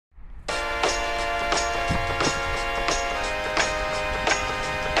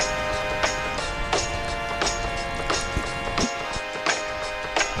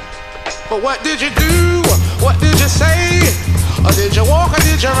But what did you do? What did you say? Or did you walk or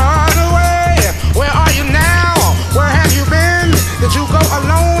did you run away? Where are you now? Where have you been? Did you go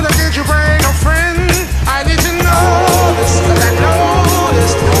alone or did you bring a friend? I need to know this, 'cause I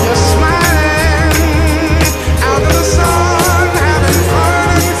noticed you're smiling out in the sun, having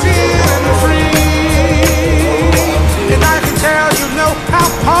fun and feeling free. And I can tell you know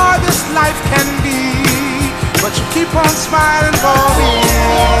how hard this life can be, but you keep on smiling for me.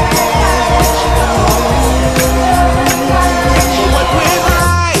 But what went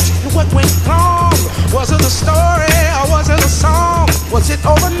right and what went wrong? Was it a story or was it a song? Was it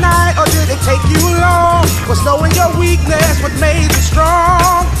overnight or did it take you long? Was knowing your weakness what made you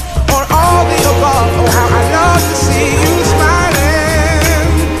strong? Or all the above? Oh, how I love to see you smiling.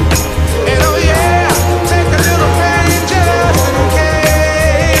 And oh yeah, take a little pain just in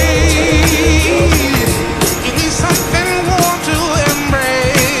case you need something warm to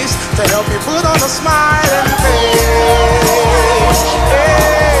embrace to help you put on a smiling face.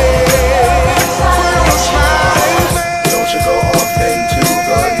 Hey, put on a smiling face. Don't you go off into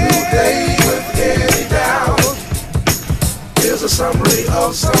the new day with any doubt. Here's a summary of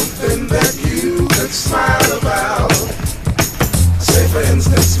something that you could smile about. Say for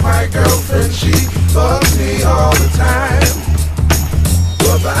instance, my girlfriend, she bugs me all the time.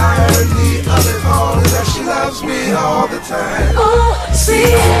 But the irony of it all is that she loves me all the time. Oh,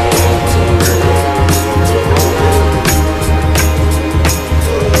 see.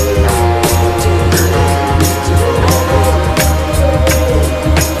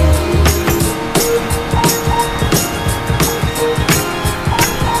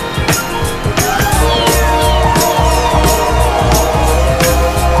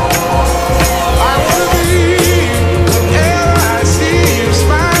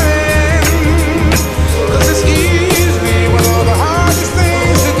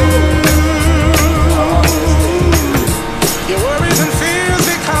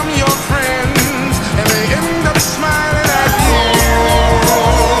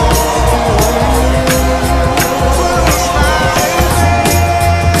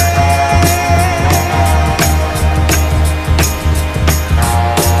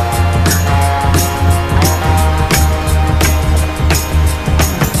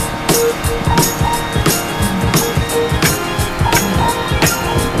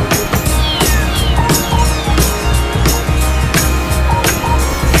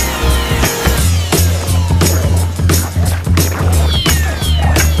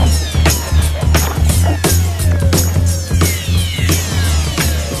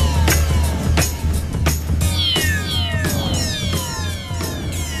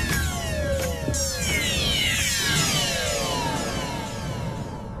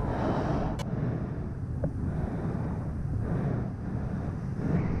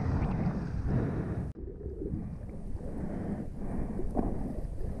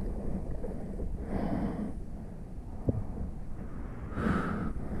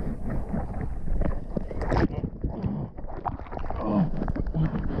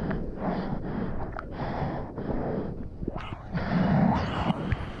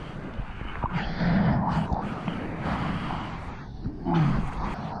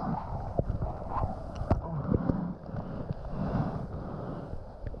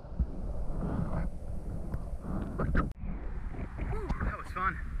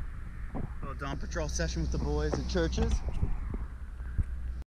 Fun. A little dawn patrol session with the boys at Churches.